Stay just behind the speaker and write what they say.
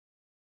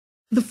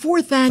The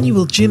fourth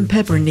annual Jim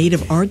Pepper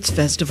Native Arts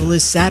Festival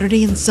is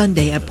Saturday and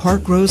Sunday at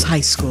Parkrose High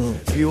School.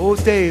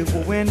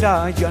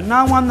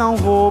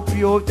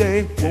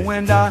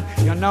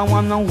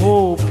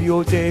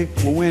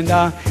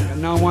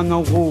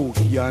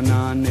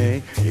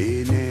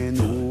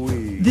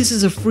 This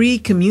is a free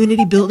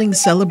community building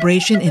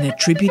celebration and a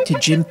tribute to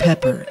Jim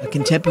Pepper, a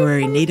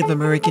contemporary Native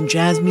American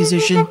jazz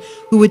musician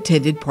who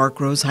attended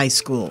Parkrose High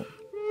School.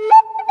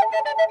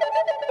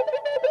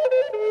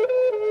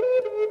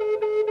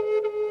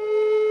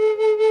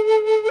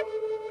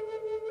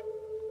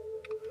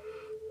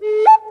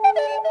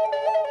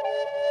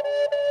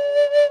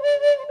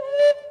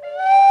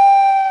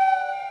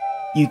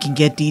 You can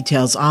get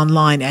details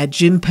online at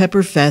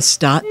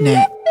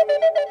jimpepperfest.net.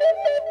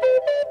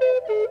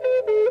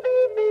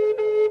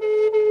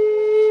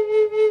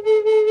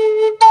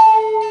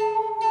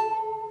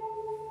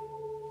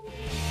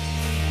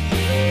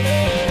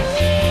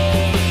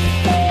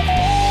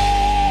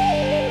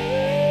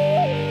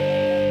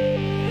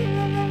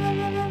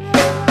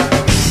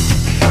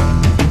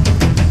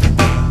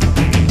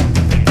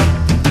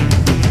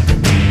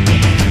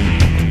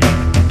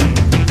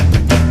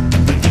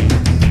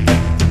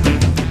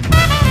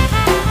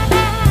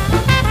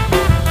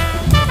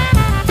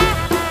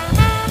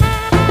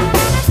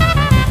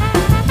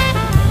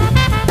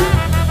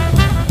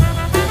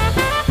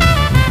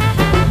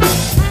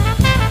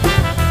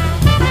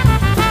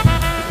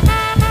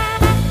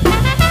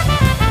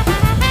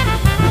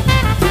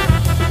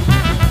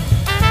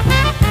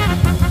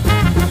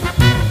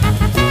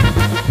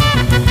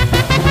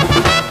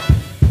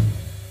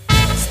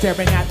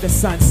 Staring at the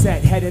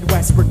sunset, headed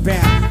westward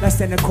bound. Less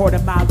than a quarter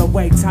mile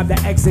away, time to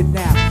exit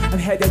now. I'm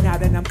heading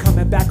out and I'm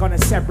coming back on a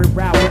separate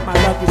route with my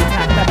luggage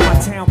packed. Left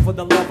my town for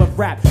the love of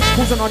rap.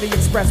 Cruising on the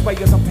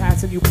expressway as I'm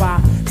passing you by.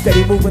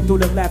 Steady moving through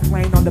the left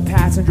lane on the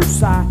passenger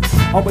side.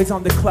 Always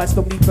on the clutch,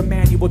 don't need for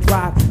manual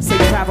drive. Safe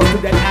travel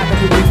through that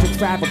avenue, reach the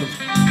travelers.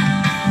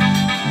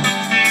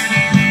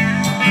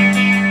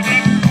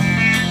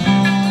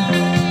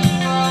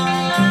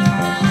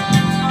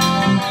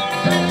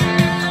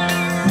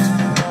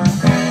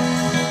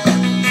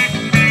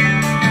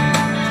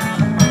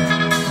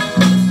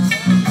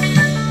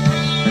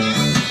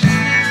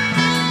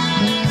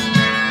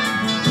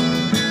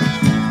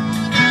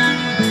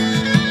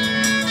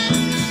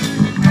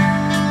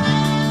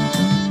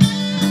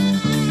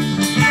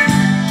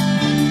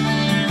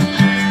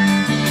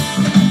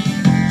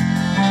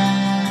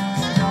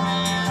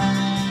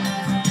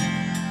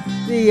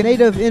 The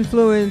native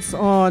influence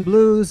on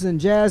blues and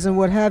jazz and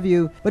what have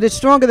you, but it's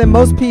stronger than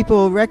most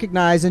people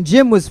recognize. And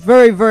Jim was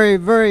very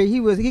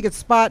he could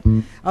spot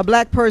a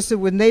black person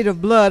with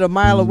native blood a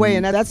mile away,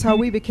 and that's how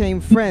we became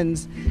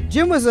friends.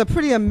 Jim was a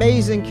pretty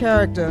amazing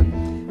character,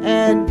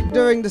 and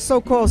during the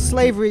so-called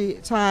slavery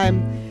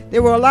time,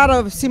 there were a lot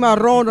of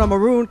cimarrón or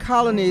maroon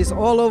colonies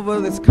all over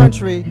this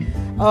country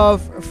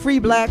of free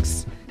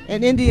blacks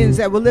and Indians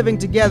that were living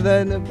together,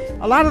 and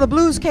a lot of the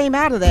blues came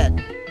out of that.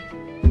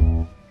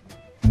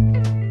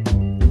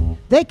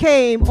 They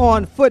came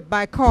on foot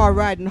by car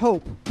riding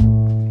hope,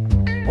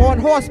 on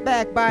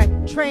horseback by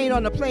train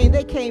on the plain.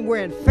 They came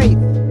wearing faith,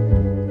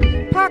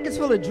 pockets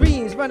full of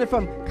dreams, running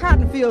from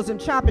cotton fields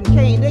and chopping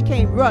cane. They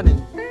came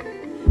running,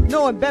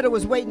 knowing better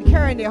was waiting,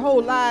 carrying their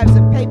whole lives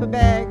in paper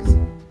bags,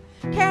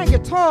 carrying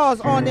guitars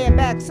on their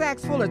back,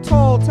 sacks full of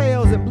tall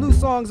tales and blue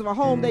songs of a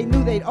home they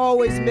knew they'd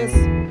always miss.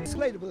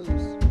 Slater blues.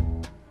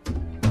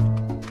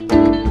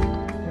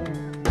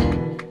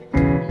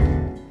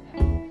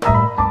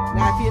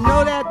 If you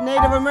know that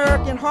Native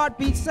American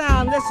heartbeat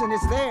sound, listen,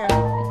 it's there.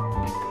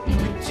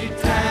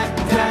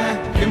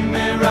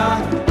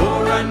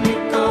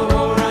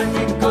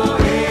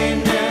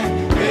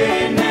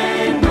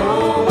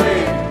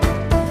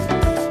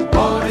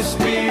 All the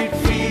spirit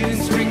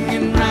feelings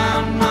ringing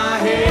round my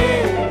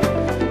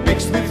head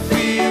makes me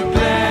feel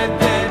glad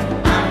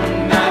that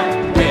I'm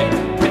not dead.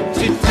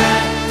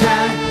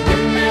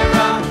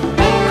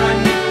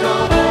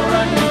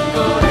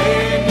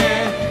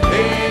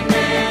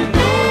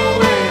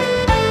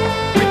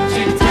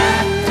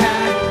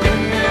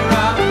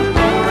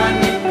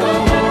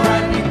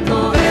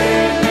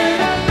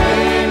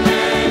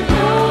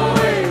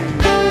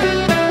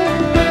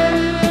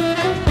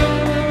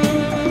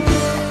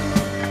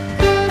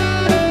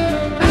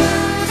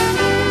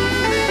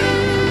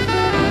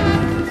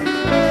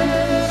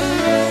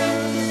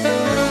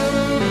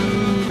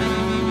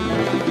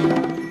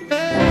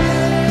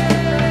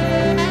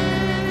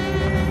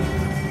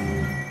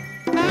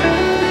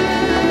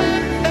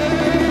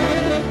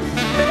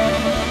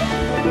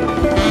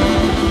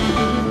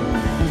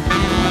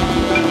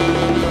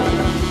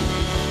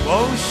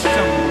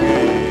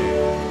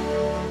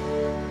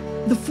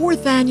 The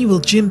fourth annual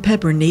Jim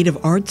Pepper Native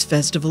Arts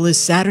Festival is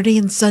Saturday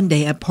and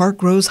Sunday at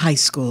Parkrose High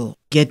School.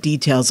 Get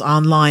details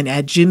online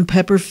at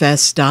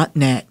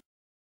jimpepperfest.net.